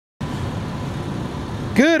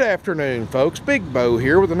Good afternoon, folks. Big Bo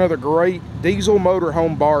here with another great diesel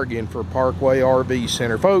motorhome bargain for Parkway RV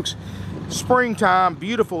Center. Folks, springtime,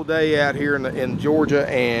 beautiful day out here in Georgia,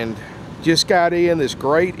 and just got in this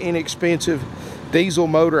great inexpensive diesel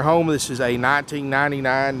motorhome. This is a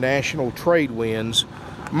 1999 National Tradewinds,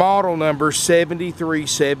 model number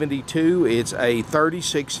 7372. It's a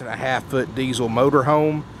 36.5-foot diesel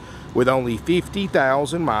motorhome with only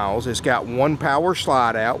 50,000 miles. It's got one power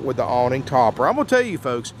slide out with the awning topper. I'm gonna tell you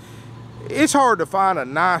folks, it's hard to find a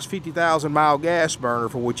nice 50,000 mile gas burner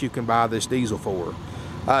for what you can buy this diesel for.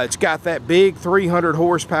 It's got that big 300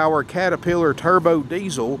 horsepower Caterpillar turbo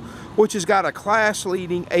diesel, which has got a class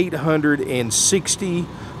leading 860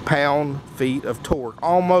 pound-feet of torque,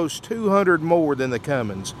 almost 200 more than the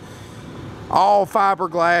Cummins. All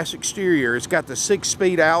fiberglass exterior. It's got the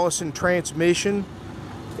 6-speed Allison transmission.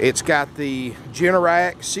 It's got the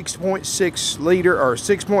Generac 6.6 liter or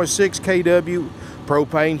 6.6 kW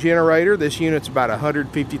propane generator. This unit's about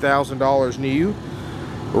 $150,000 new.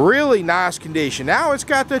 Really nice condition. Now it's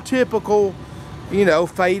got the typical, you know,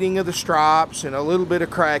 fading of the stripes and a little bit of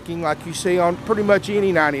cracking like you see on pretty much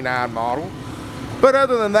any 99 model. But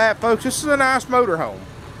other than that, folks, this is a nice motorhome.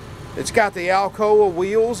 It's got the Alcoa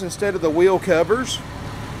wheels instead of the wheel covers.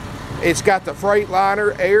 It's got the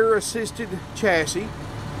Freightliner air assisted chassis.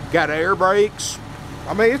 Got air brakes.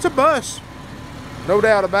 I mean, it's a bus, no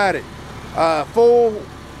doubt about it. Full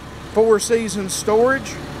 4-season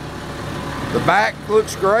storage. The back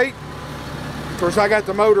looks great. Of course, I got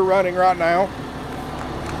the motor running right now.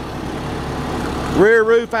 Rear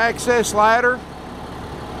roof access ladder.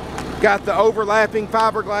 Got the overlapping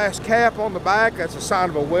fiberglass cap on the back. That's a sign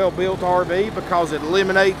of a well-built RV because it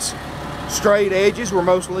eliminates straight edges where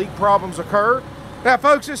most leak problems occur. Now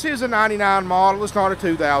folks, this is a 99 model. It's not a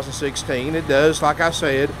 2016. It does, like I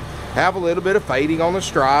said, have a little bit of fading on the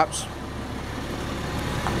stripes.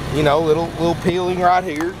 You know, little peeling right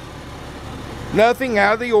here. Nothing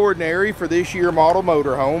out of the ordinary for this year model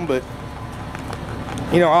motorhome, but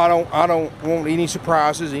you know, I don't want any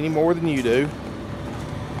surprises any more than you do.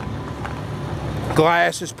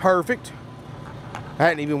 Glass is perfect. I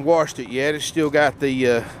hadn't even washed it yet. It's still got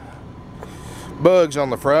the bugs on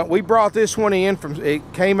the front. We brought this one in it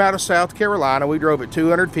came out of South Carolina. We drove it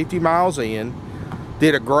 250 miles in.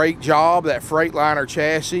 Did a great job. That Freightliner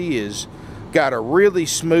chassis is got a really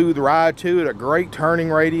smooth ride to it, a great turning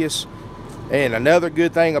radius. And another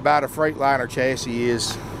good thing about a Freightliner chassis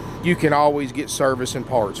is you can always get service and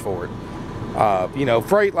parts for it. You know,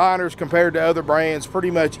 Freightliners compared to other brands, pretty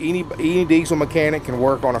much any diesel mechanic can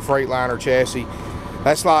work on a Freightliner chassis.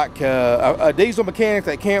 That's like a diesel mechanic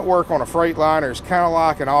that can't work on a Freightliner is kind of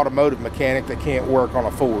like an automotive mechanic that can't work on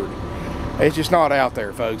a Ford. It's just not out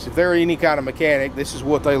there, folks. If they're any kind of mechanic, this is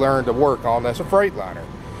what they learn to work on. That's a Freightliner.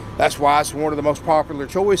 That's why it's one of the most popular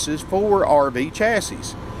choices for RV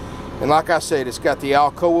chassis. And like I said, it's got the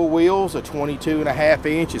Alcoa wheels, a 22.5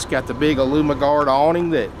 inch. It's got the big aluma guard awning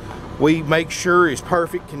that we make sure is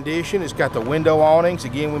perfect condition. It's got the window awnings.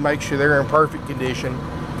 Again, we make sure they're in perfect condition.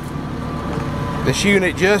 This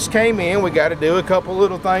unit just came in. We got to do a couple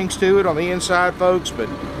little things to it on the inside, folks, but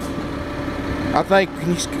I think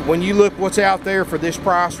when you look what's out there for this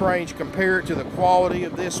price range, compare it to the quality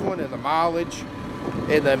of this one and the mileage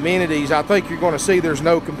and the amenities, I think you're going to see there's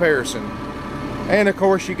no comparison. And of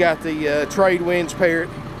course, you got the Tradewinds Parrot.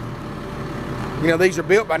 You know, these are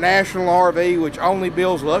built by National RV, which only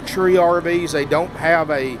builds luxury RVs. They don't have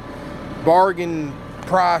a bargain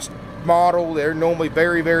priced model. They're normally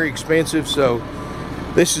very, very expensive. So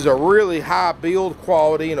this is a really high build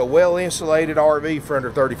quality and a well insulated RV for under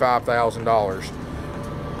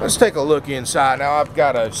 $35,000. Let's take a look inside. Now I've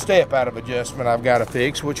got a step out of adjustment I've got to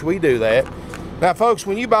fix, which we do that. Now folks,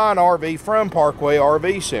 when you buy an RV from Parkway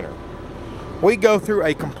RV Center, we go through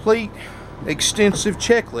a complete extensive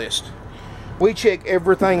checklist. We check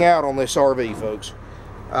everything out on this RV, folks,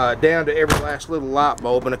 down to every last little light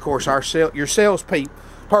bulb. And of course, your sales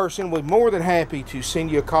person was more than happy to send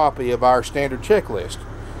you a copy of our standard checklist.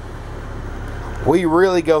 We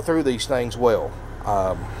really go through these things well.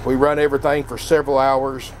 We run everything for several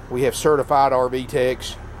hours. We have certified RV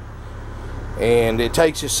techs, and it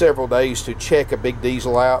takes us several days to check a big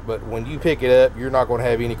diesel out, but when you pick it up, you're not going to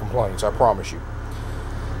have any complaints, I promise you.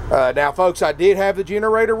 Now folks, I did have the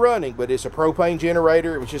generator running, but it's a propane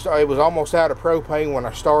generator. It was almost out of propane when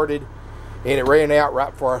I started, and it ran out right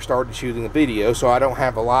before I started shooting the video, so I don't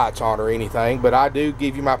have the lights on or anything, but I do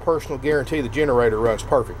give you my personal guarantee the generator runs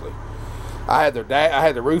perfectly. I had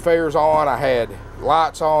the roof airs on, I had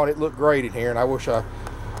lights on. It looked great in here, and I wish I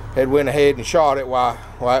had went ahead and shot it while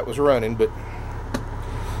it was running, but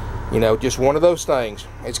You know, just one of those things.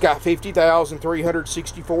 It's got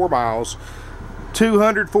 50,364 miles,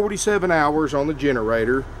 247 hours on the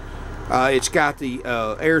generator. It's got the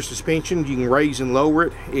air suspension. You can raise and lower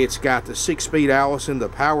it. It's got the 6-speed Allison, the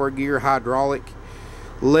power gear, hydraulic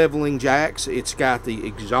leveling jacks. It's got the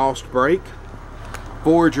exhaust brake,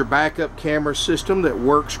 Voyager backup camera system that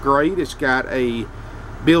works great. It's got a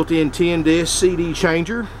built-in 10-disc CD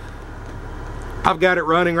changer. I've got it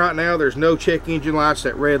running right now. There's no check engine lights.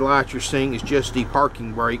 That red light you're seeing is just the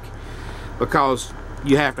parking brake, because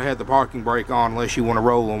you have to have the parking brake on unless you want to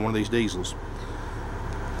roll on one of these diesels.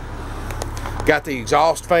 Got the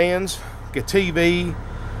exhaust fans, got TV.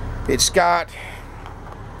 It's got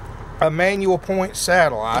a manual point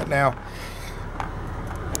satellite. Now,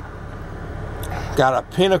 got a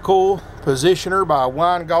Pinnacle positioner by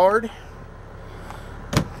Winegard.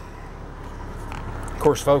 Of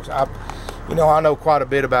course, folks, I know quite a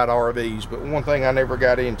bit about RVs, but one thing I never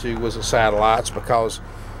got into was the satellites, because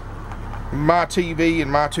my TV in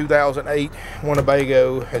my 2008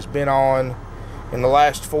 Winnebago has been on, in the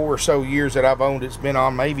last 4 or so years that I've owned it, it's been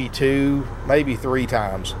on maybe 2, maybe 3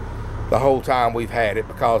 times the whole time we've had it,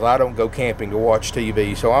 because I don't go camping to watch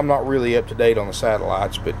TV, so I'm not really up to date on the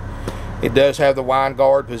satellites. But it does have the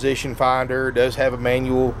Winegard position finder. It does have a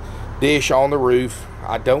manual dish on the roof.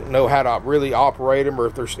 I don't know how to really operate them, or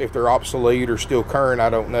if they're obsolete or still current, I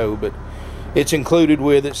don't know, but it's included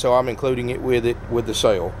with it, so I'm including it with the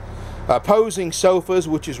sale. Posing sofas,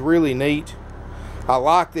 which is really neat. I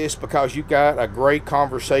like this because you've got a great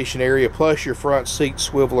conversation area, plus your front seats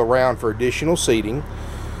swivel around for additional seating.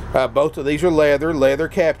 Both of these are leather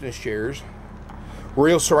captain's chairs.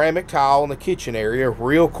 Real ceramic tile in the kitchen area,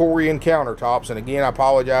 real Corian countertops, and again, I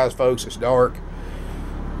apologize, folks, it's dark,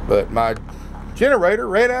 but my generator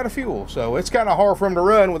ran out of fuel, so it's kind of hard for them to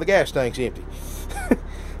run when the gas tank's empty.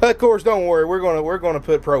 Of course, don't worry, we're gonna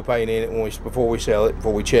put propane in it before we sell it,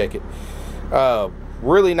 before we check it.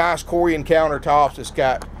 Really nice Corian countertops. It's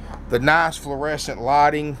got the nice fluorescent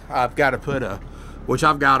lighting. I've got to put which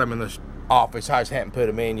I've got them in the office, I just haven't put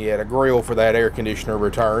them in yet, a grill for that air conditioner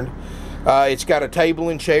returned. It's got a table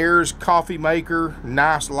and chairs, coffee maker,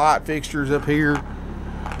 nice light fixtures up here.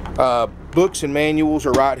 Books and manuals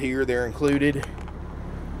are right here, they're included.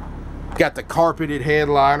 Got the carpeted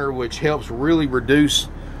headliner, which helps really reduce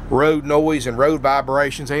road noise and road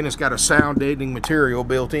vibrations, and it's got a sound deadening material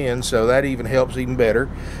built in, so that even helps even better.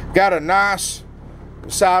 Got a nice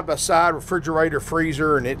side-by-side refrigerator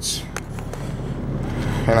freezer, and it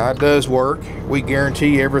does work. We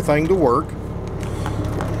guarantee everything to work.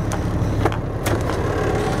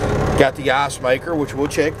 Got the ice maker, which we'll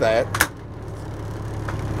check that.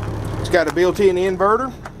 It's got a built-in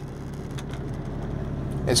inverter.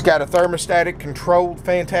 It's got a thermostatic controlled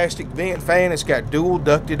fantastic vent fan. It's got dual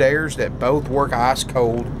ducted airs that both work ice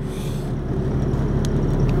cold.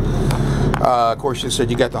 Of course, you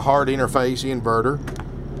said you got the hard interface inverter.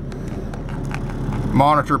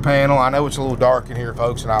 Monitor panel. I know it's a little dark in here,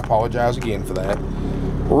 folks, and I apologize again for that.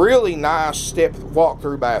 Really nice step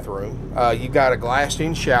walk-through bathroom. You got a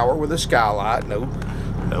glassed-in shower with a skylight. No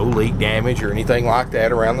leak damage or anything like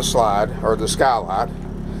that around the slide or the skylight.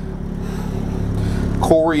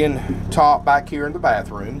 Corian top back here in the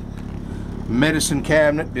bathroom. Medicine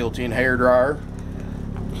cabinet, built-in hair dryer.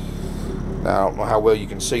 Now, I don't know how well you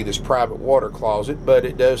can see this private water closet, but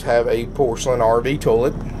it does have a porcelain RV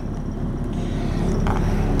toilet.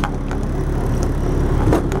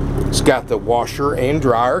 It's got the washer and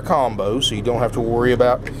dryer combo, so you don't have to worry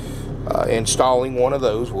about installing one of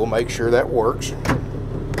those. We'll make sure that works.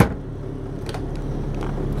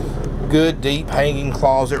 Good deep hanging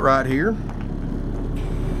closet right here.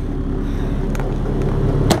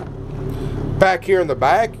 Back here in the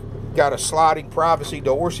back, got a sliding privacy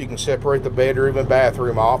door so you can separate the bedroom and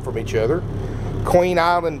bathroom off from each other. Queen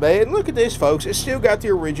Island bed. Look at this, folks. It's still got the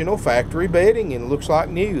original factory bedding and looks like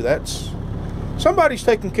new. Somebody's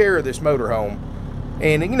taking care of this motorhome.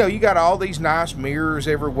 And you know, you got all these nice mirrors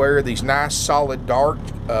everywhere, these nice solid dark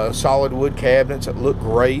solid wood cabinets that look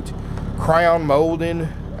great. Crown molding,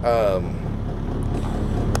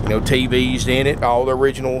 TVs in it, all the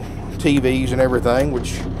original TVs and everything,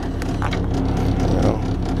 which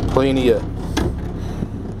plenty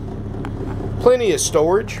of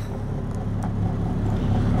storage.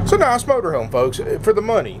 It's a nice motorhome, folks, for the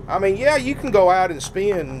money. I mean, yeah, you can go out and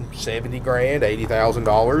spend 70 grand,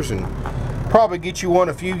 $80,000 and probably get you one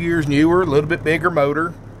a few years newer, a little bit bigger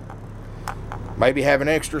motor, maybe have an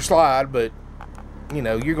extra slide, but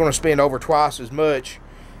you're going to spend over twice as much,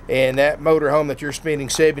 and that motorhome that you're spending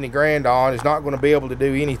 70 grand on is not going to be able to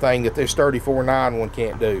do anything that this 34.9 one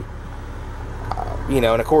can't do. You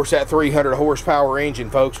know, and of course that 300 horsepower engine,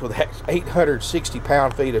 folks, with 860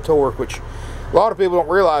 pound-feet of torque, which a lot of people don't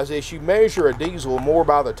realize this. You measure a diesel more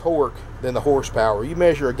by the torque than the horsepower. You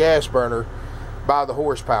measure a gas burner by the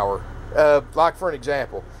horsepower. Like for an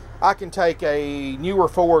example, I can take a newer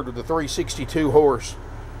Ford with a 362 horse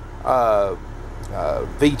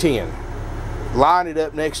V10, line it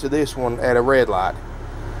up next to this one at a red light,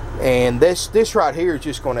 and this right here is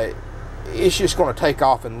just gonna take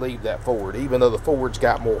off and leave that Ford. Even though the Ford's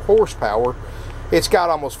got more horsepower, it's got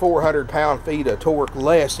almost 400 pound-feet of torque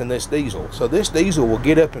less than this diesel. So this diesel will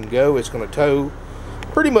get up and go. It's going to tow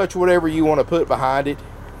pretty much whatever you want to put behind it.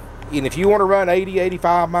 And if you want to run 80,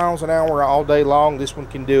 85 miles an hour all day long, this one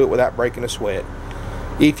can do it without breaking a sweat.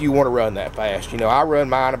 If you want to run that fast. You know, I run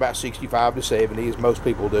mine about 65 to 70, as most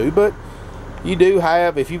people do. But you do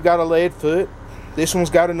have, if you've got a lead foot, this one's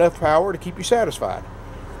got enough power to keep you satisfied.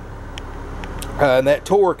 And that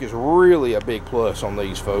torque is really a big plus on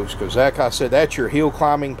these, folks, because like I said, that's your hill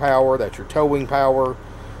climbing power, that's your towing power,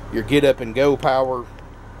 your get up and go power,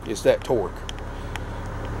 is that torque.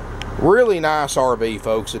 Really nice RV,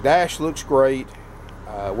 folks. The dash looks great.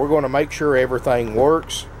 We're going to make sure everything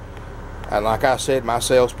works. And like I said, my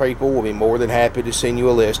salespeople will be more than happy to send you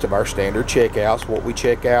a list of our standard checkouts, what we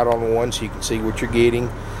check out on one, so you can see what you're getting.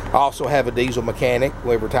 I also have a diesel mechanic.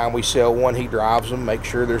 Every time we sell one, he drives them, make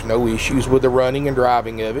sure there's no issues with the running and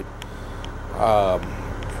driving of it.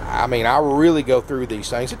 I mean, I really go through these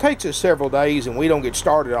things. It takes us several days, and we don't get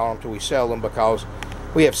started on them until we sell them, because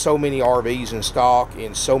we have so many RVs in stock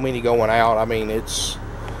and so many going out. I mean,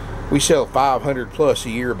 we sell 500 plus a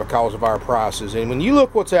year because of our prices. And when you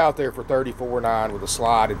look what's out there for $34,900 with a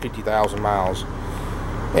slide and 50,000 miles,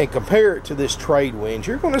 and compare it to this Tradewinds,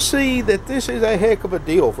 you're going to see that this is a heck of a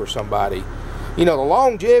deal for somebody. You know, the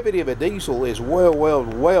longevity of a diesel is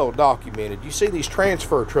well documented. You see these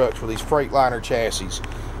transfer trucks with these Freightliner chassis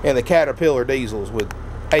and the Caterpillar diesels with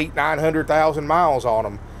 800,000-900,000 miles on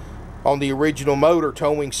them, on the original motor,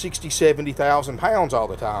 towing 60,000-70,000 pounds all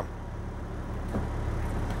the time.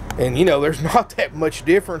 And you know, there's not that much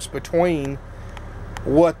difference between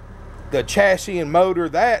what the chassis and motor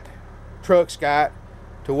that truck's got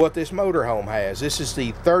to what this motorhome has. This is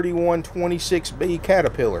the 3126B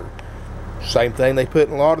Caterpillar. Same thing they put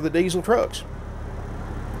in a lot of the diesel trucks.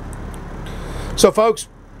 So folks,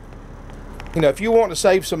 you know, if you want to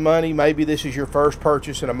save some money, maybe this is your first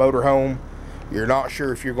purchase in a motorhome, you're not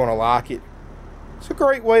sure if you're going to like it, it's a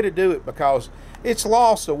great way to do it, because it's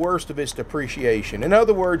lost the worst of its depreciation. In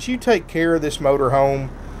other words, you take care of this motorhome.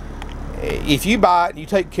 If you buy it and you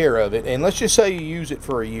take care of it, and let's just say you use it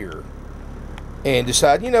for a year and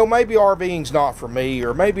decide, you know, maybe RVing's not for me,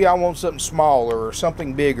 or maybe I want something smaller or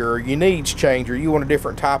something bigger, or your needs change, or you want a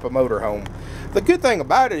different type of motorhome. The good thing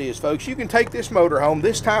about it is, folks, you can take this motorhome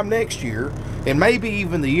this time next year, and maybe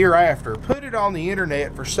even the year after, put it on the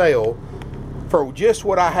internet for sale for just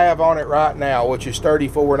what I have on it right now, which is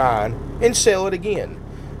 $34,900, and sell it again.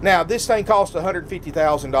 Now, this thing cost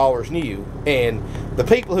 $150,000 new, and the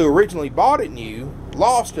people who originally bought it new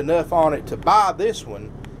lost enough on it to buy this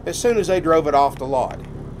one as soon as they drove it off the lot.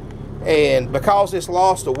 And because it's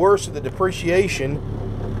lost the worst of the depreciation,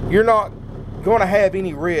 you're not going to have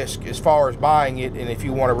any risk as far as buying it, and if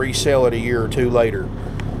you want to resell it a year or two later,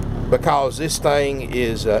 because this thing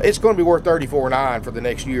is it's going to be worth $34,900 for the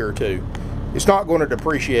next year or two. It's not going to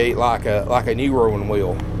depreciate like a newer one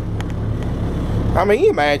will. I mean, you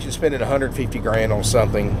imagine spending 150 grand on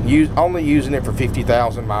something, only using it for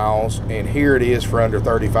 50,000 miles, and here it is for under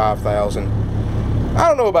 35,000. I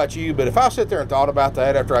don't know about you, but if I sit there and thought about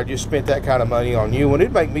that after I just spent that kind of money on new one,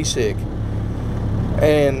 it'd make me sick.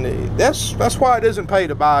 And that's why it doesn't pay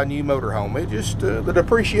to buy a new motorhome. It just the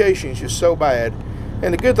depreciation is just so bad.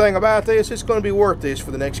 And the good thing about this, it's going to be worth this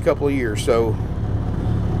for the next couple of years. So,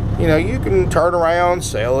 you know, you can turn around,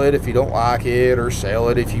 sell it if you don't like it, or sell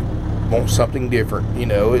it if you want something different. You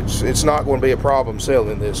know, it's not going to be a problem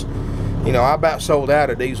selling this. You know, I about sold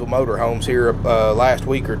out of diesel motorhomes here last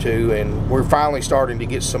week or two, and we're finally starting to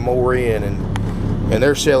get some more in, and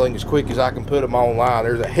they're selling as quick as I can put them online.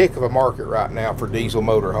 There's a heck of a market right now for diesel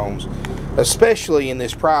motorhomes, especially in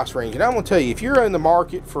this price range. And I'm going to tell you, if you're in the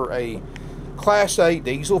market for a Class A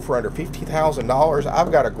diesel for under $50,000,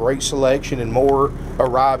 I've got a great selection and more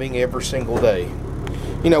arriving every single day.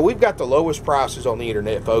 You know, we've got the lowest prices on the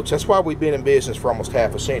internet, folks. That's why we've been in business for almost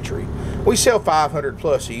half a century. We sell 500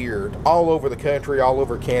 plus a year all over the country, all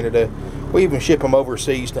over Canada. We even ship them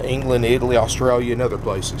overseas to England, Italy, Australia, and other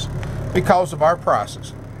places because of our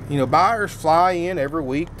prices. You know, buyers fly in every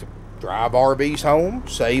week to drive RVs home,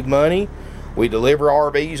 save money. We deliver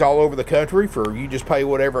RVs all over the country for you just pay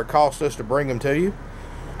whatever it costs us to bring them to you.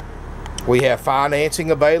 We have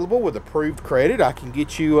financing available with approved credit. I can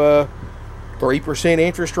get you a 3%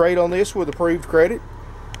 interest rate on this with approved credit.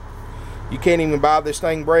 You can't even buy this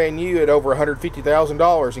thing brand new at over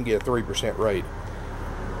 $150,000 and get a 3% rate.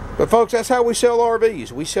 But folks, that's how we sell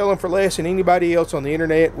RVs. We sell them for less than anybody else on the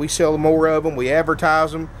internet. We sell more of them. We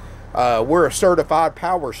advertise them. We're a certified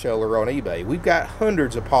power seller on eBay. We've got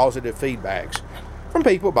hundreds of positive feedbacks from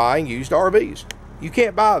people buying used RVs. You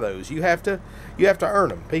can't buy those. You have to earn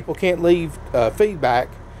them. People can't leave feedback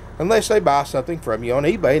unless they buy something from you on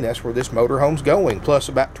eBay, and that's where this motorhome's going, plus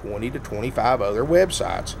about 20 to 25 other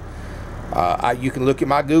websites. You can look at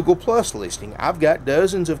my Google Plus listing. I've got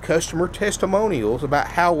dozens of customer testimonials about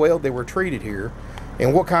how well they were treated here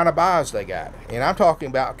and what kind of buys they got. And I'm talking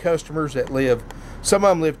about customers that live, some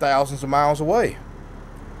of them live thousands of miles away.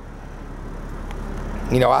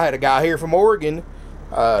 You know, I had a guy here from Oregon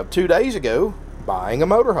 2 days ago buying a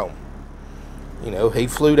motorhome. You know, he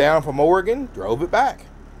flew down from Oregon, drove it back,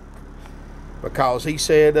 because he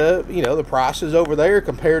said, you know, the prices over there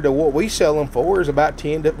compared to what we sell them for is about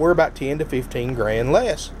we're about 10 to 15 grand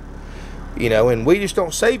less. You know, and we just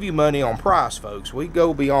don't save you money on price, folks. We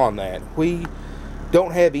go beyond that. We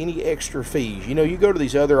don't have any extra fees. You know, you go to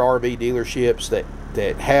these other RV dealerships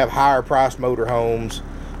that have higher priced motorhomes.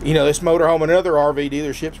 You know, this motorhome and other RV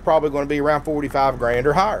dealerships probably going to be around 45 grand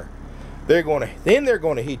or higher. They're going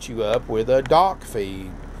to hit you up with a dock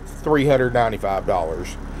fee,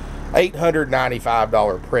 $395.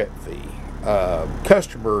 $895 prep fee,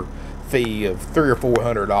 customer fee of $300 or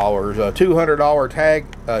 $400, a $200 tag,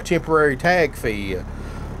 temporary tag fee,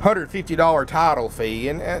 $150 title fee,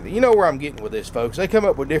 and you know where I'm getting with this, folks. They come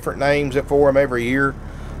up with different names for them every year,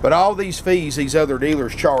 but all these fees these other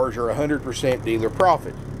dealers charge are 100% dealer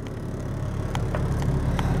profit.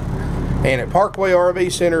 And at Parkway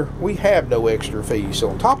RV Center, we have no extra fees.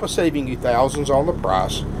 So on top of saving you thousands on the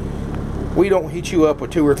price, we don't hit you up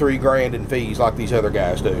with 2 or 3 grand in fees like these other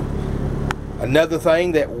guys do. Another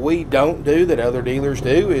thing that we don't do that other dealers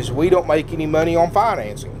do is we don't make any money on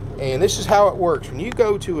financing. And this is how it works. When you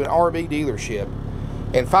go to an RV dealership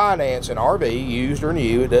and finance an RV, used or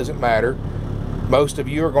new, it doesn't matter. Most of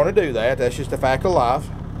you are going to do that. That's just a fact of life.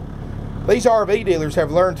 These RV dealers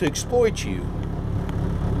have learned to exploit you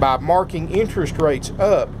by marking interest rates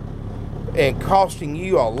up and costing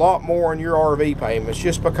you a lot more on your RV payments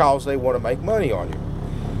just because they want to make money on you.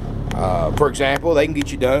 For example, they can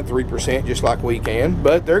get you done at 3% just like we can,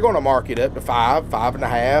 but they're going to mark it up to 5,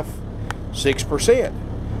 5.5, 6%.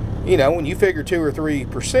 You know, when you figure 2 or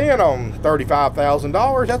 3% on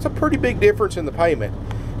 $35,000, that's a pretty big difference in the payment.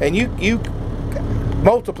 And you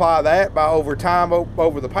multiply that by over time,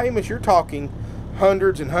 over the payments, you're talking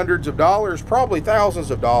hundreds and hundreds of dollars, probably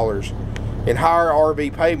thousands of dollars in higher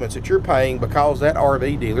RV payments that you're paying because that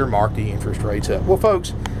RV dealer marked the interest rates up. Well,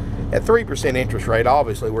 folks, at 3% interest rate,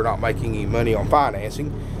 obviously we're not making any money on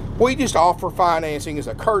financing. We just offer financing as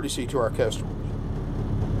a courtesy to our customers,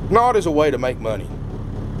 not as a way to make money.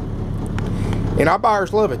 And our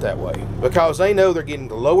buyers love it that way because they know they're getting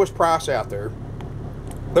the lowest price out there.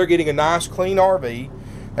 They're getting a nice, clean RV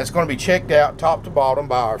that's going to be checked out top to bottom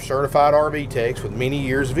by our certified RV techs with many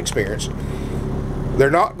years of experience. They're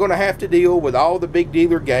not going to have to deal with all the big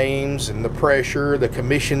dealer games and the pressure, the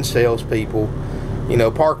commission salespeople. You know,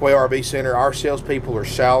 Parkway RV Center, our salespeople are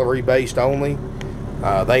salary based only.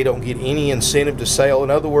 They don't get any incentive to sell. In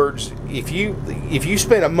other words, if you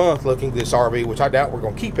spend a month looking at this RV, which I doubt we're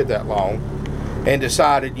going to keep it that long, and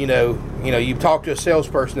decided, you've talked to a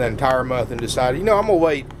salesperson that entire month and decided, I'm going to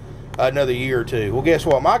wait another year or two. Well, guess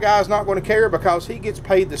what? My guy's not going to care because he gets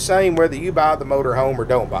paid the same whether you buy the motor home or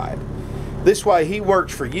don't buy it. This way, he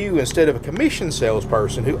works for you instead of a commission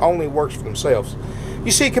salesperson who only works for themselves. You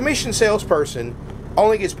see, a commission salesperson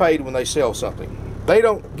only gets paid when they sell something. They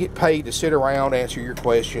don't get paid to sit around, answer your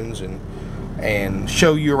questions, and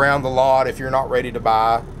show you around the lot if you're not ready to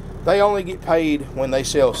buy. They only get paid when they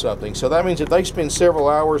sell something. So that means if they spend several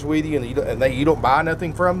hours with you and you don't buy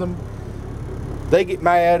nothing from them, they get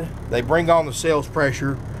mad. They bring on the sales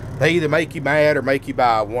pressure. They either make you mad or make you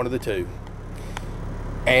buy, one of the two.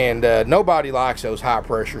 And nobody likes those high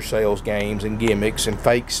pressure sales games and gimmicks and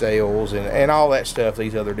fake sales and all that stuff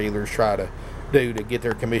these other dealers try to do to get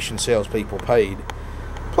their commission salespeople paid.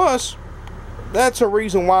 Plus, that's a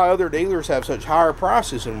reason why other dealers have such higher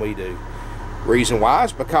prices than we do. Reason why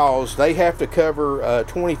is because they have to cover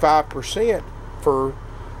 25% for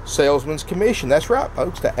salesman's commission. That's right,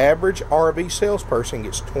 folks. The average RV salesperson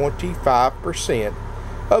gets 25%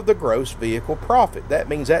 of the gross vehicle profit. That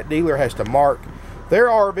means that dealer has to mark their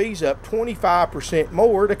RVs up 25%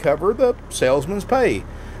 more to cover the salesman's pay.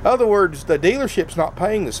 In other words, the dealership's not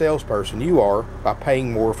paying the salesperson. You are, by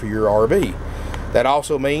paying more for your RV. That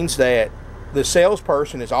also means that the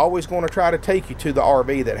salesperson is always going to try to take you to the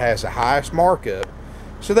RV that has the highest markup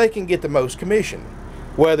so they can get the most commission.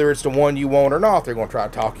 Whether it's the one you want or not, they're going to try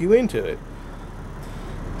to talk you into it.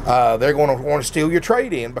 They're going to want to steal your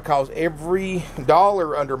trade-in, because every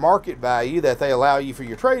dollar under market value that they allow you for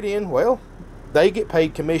your trade-in, well, they get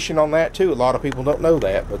paid commission on that too. A lot of people don't know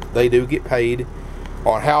that, but they do get paid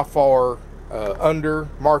on how far under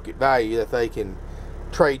market value that they can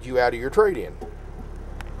trade you out of your trade-in.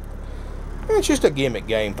 It's just a gimmick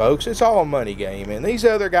game, folks. It's all a money game. And these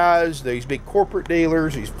other guys, these big corporate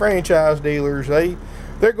dealers, these franchise dealers,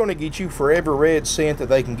 they're going to get you for every red cent that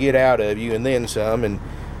they can get out of you, and then some. And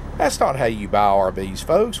that's not how you buy RVs,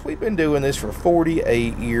 folks. We've been doing this for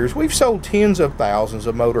 48 years. We've sold tens of thousands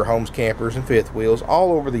of motorhomes, campers, and fifth wheels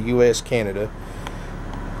all over the U.S., Canada.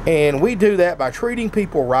 And we do that by treating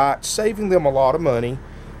people right, saving them a lot of money,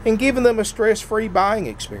 and giving them a stress-free buying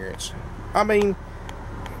experience. I mean,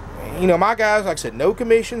 you know, my guys, like I said, no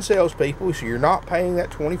commission salespeople, so you're not paying that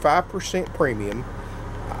 25% premium.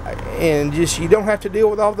 And just, you don't have to deal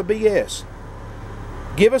with all the BS.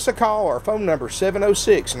 Give us a call. Our phone number is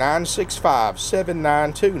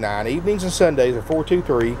 706-965-7929. Evenings and Sundays are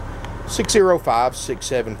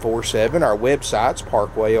 423-605-6747. Our website's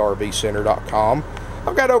parkwayrvcenter.com.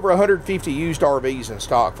 I've got over 150 used RVs in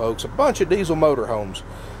stock, folks. A bunch of diesel motorhomes.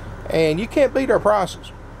 And you can't beat our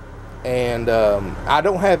prices. And I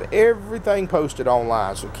don't have everything posted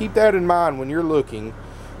online, so keep that in mind when you're looking.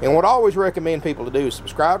 And what I always recommend people to do is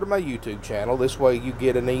subscribe to my YouTube channel. This way you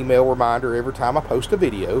get an email reminder every time I post a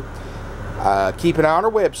video. Keep an eye on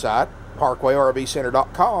our website,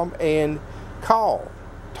 parkwayrvcenter.com, and call.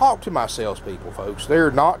 Talk to my salespeople, folks. They're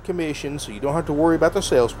not commissioned, so you don't have to worry about the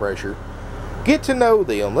sales pressure. Get to know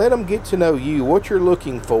them. Let them get to know you, what you're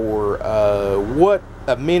looking for, what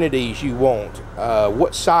amenities you want,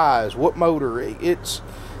 what size, what motor. It's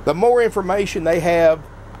the more information they have,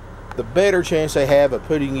 the better chance they have of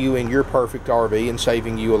putting you in your perfect RV and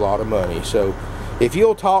saving you a lot of money. So if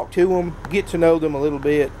you'll talk to them, get to know them a little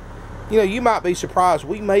bit, you know, you might be surprised.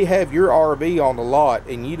 We may have your RV on the lot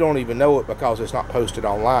and you don't even know it because it's not posted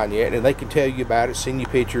online yet, and they can tell you about it, send you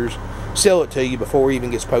pictures, sell it to you before it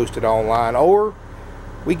even gets posted online. Or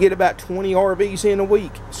we get about 20 RVs in a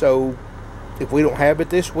week, so if we don't have it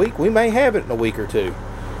this week, we may have it in a week or two.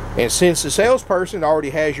 And since the salesperson already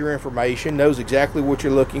has your information, knows exactly what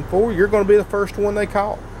you're looking for, you're going to be the first one they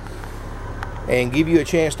call and give you a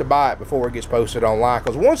chance to buy it before it gets posted online.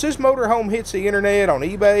 Because once this motorhome hits the internet on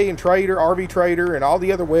eBay and Trader, RV Trader, and all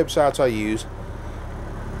the other websites I use,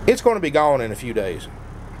 it's going to be gone in a few days.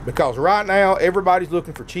 Because right now, everybody's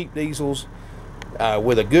looking for cheap diesels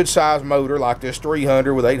with a good size motor like this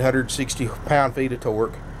 300 with 860 pound-feet of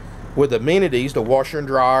torque, with amenities, the washer and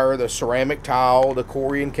dryer, the ceramic tile, the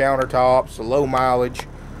Corian countertops, the low mileage,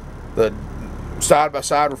 the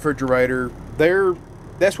side-by-side refrigerator.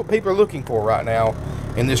 That's what people are looking for right now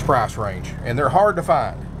in this price range, and they're hard to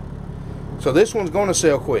find. So this one's going to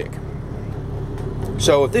sell quick.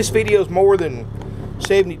 So if this video is more than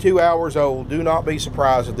 72 hours old, do not be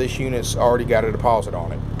surprised if this unit's already got a deposit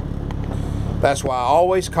on it. That's why I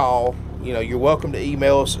always call. You know, you're welcome to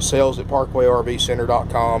email us at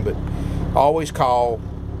sales@parkwayrvcenter.com, but always call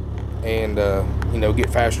and, you know,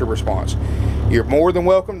 get faster response. You're more than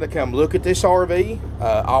welcome to come look at this RV.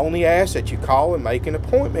 I only ask that you call and make an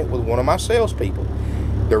appointment with one of my salespeople.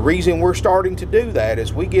 The reason we're starting to do that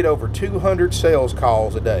is we get over 200 sales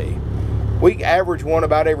calls a day. We average one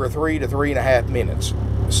about every 3 to 3.5 minutes.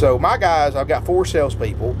 So my guys, I've got 4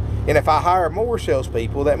 salespeople, and if I hire more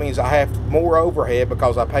salespeople, that means I have more overhead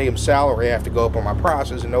because I pay them salary. I have to go up on my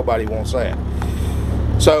prices, and nobody wants that.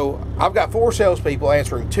 So I've got 4 salespeople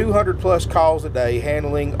answering 200 plus calls a day,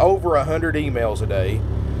 handling over 100 emails a day.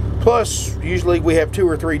 Plus, usually we have 2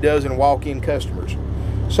 or 3 dozen walk-in customers.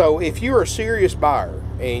 So if you're a serious buyer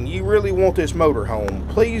and you really want this motorhome,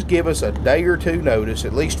 please give us a day or 2 notice,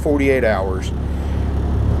 at least 48 hours,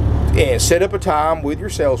 and set up a time with your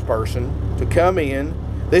salesperson to come in.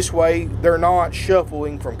 This way, they're not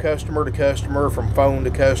shuffling from customer to customer, from phone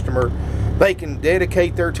to customer. They can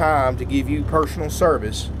dedicate their time to give you personal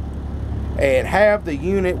service and have the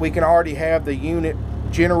unit. We can already have the unit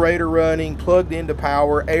generator running, plugged into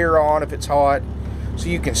power, air on if it's hot, so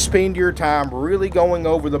you can spend your time really going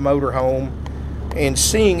over the motorhome and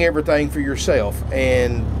seeing everything for yourself.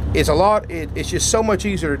 And it's it's just so much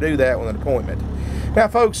easier to do that with an appointment. Now,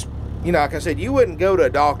 folks, you know, like I said, you wouldn't go to a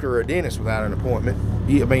doctor or a dentist without an appointment.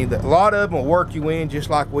 I mean, a lot of them will work you in just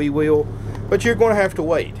like we will, but you're going to have to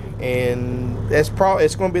wait. And it's going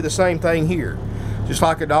to be the same thing here. just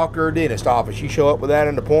like a doctor or dentist office. You show up without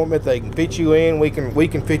an appointment, they can fit you in. We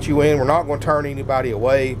can fit you in. We're not going to turn anybody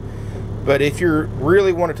away. But if you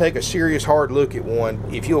really want to take a serious hard look at one,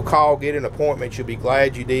 if you'll call, get an appointment, you'll be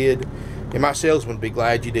glad you did. And my salesman will be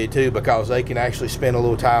glad you did too, because they can actually spend a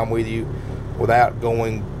little time with you without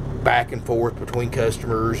going back and forth between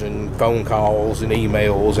customers and phone calls and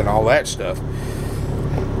emails and all that stuff.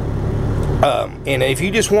 And if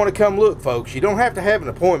you just want to come look, folks, you don't have to have an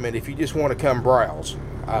appointment if you just want to come browse.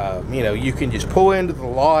 You know, you can just pull into the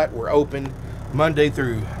lot. We're open Monday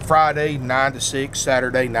through Friday, 9 to 6,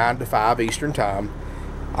 Saturday, 9 to 5 Eastern Time.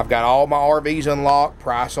 I've got all my RVs unlocked,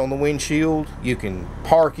 price on the windshield. You can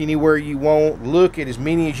park anywhere you want, look at as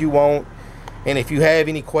many as you want. And if you have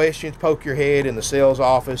any questions, poke your head in the sales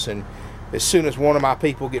office, and as soon as one of my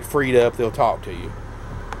people get freed up, they'll talk to you.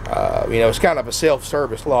 You know, it's kind of a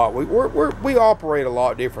self-service lot. We operate a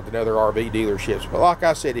lot different than other RV dealerships. But like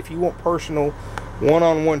I said, if you want personal,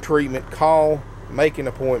 one-on-one treatment, call, make an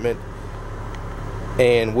appointment,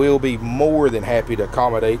 and we'll be more than happy to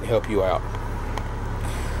accommodate and help you out.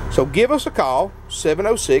 So give us a call,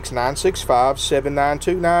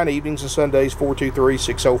 706-965-7929, evenings and Sundays,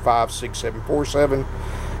 423-605-6747.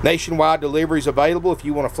 Nationwide deliveries available. If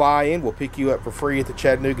you want to fly in, we'll pick you up for free at the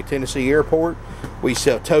Chattanooga, Tennessee airport. We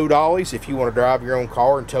sell tow dollies. If you want to drive your own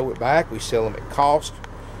car and tow it back, we sell them at cost.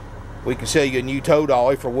 We can sell you a new tow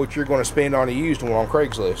dolly for what you're going to spend on a used one on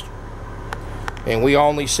Craigslist. And we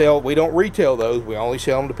don't retail those. We only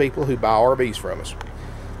sell them to people who buy RVs from us.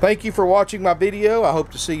 Thank you for watching my video. I hope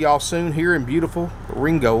to see y'all soon here in beautiful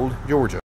Ringgold, Georgia.